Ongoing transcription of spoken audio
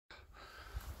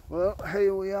Well,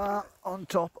 here we are on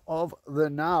top of the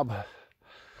Nab.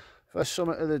 First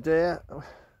summit of the day.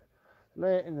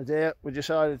 Late in the day, we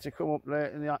decided to come up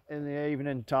late in the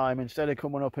evening time instead of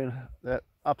coming up in the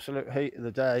absolute heat of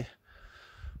the day.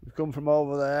 We've come from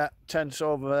over there, tents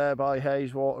over there by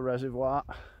Hayeswater Reservoir.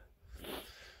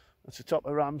 That's the top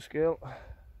of Ramskill.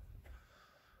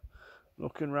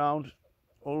 Looking round,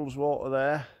 Ullswater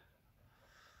there.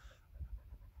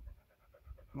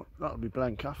 That'll be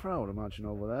Blencathra, I would imagine,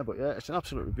 over there. But yeah, it's an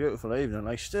absolutely beautiful evening.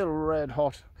 Like, still red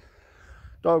hot.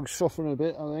 Dog's suffering a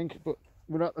bit, I think, but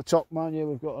we're at the top, man. Yeah,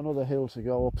 we've got another hill to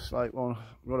go up. Slight one.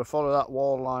 We've got to follow that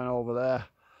wall line over there.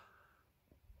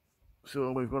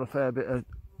 So we've got a fair bit of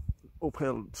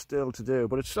uphill still to do,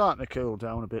 but it's starting to cool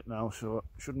down a bit now, so it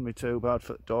shouldn't be too bad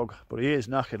for the dog. But he is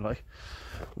knackered, like.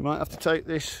 We might have to take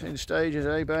this in stages,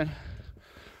 eh, Ben?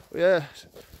 But yeah, it's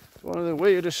one of the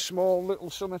weirdest small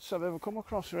little summits I've ever come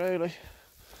across, really.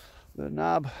 The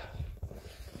Nab.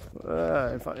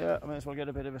 In fact, yeah, I may as well get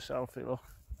a bit of a selfie, look.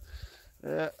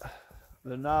 Yeah,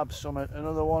 the Nab summit,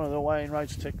 another one of the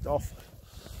Wainwrights ticked off.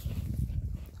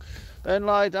 Then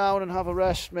lie down and have a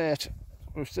rest, mate.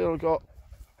 We've still got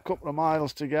a couple of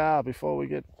miles to go before we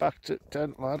get back to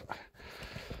tent, lad.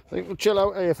 I think we'll chill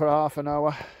out here for half an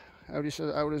hour. How does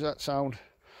that sound?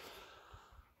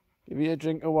 Give you a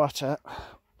drink of water,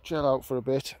 chill out for a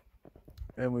bit,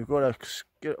 and we've got to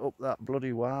get up that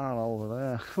bloody wall over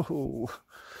there. Ooh,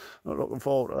 not looking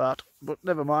forward to that, but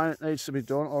never mind, it needs to be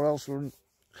done, or else we'll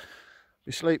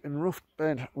be sleeping rough,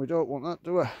 Ben. We don't want that,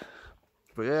 do we?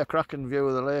 But yeah, cracking view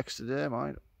of the lakes today,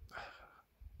 mate.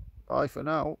 Bye for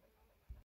now.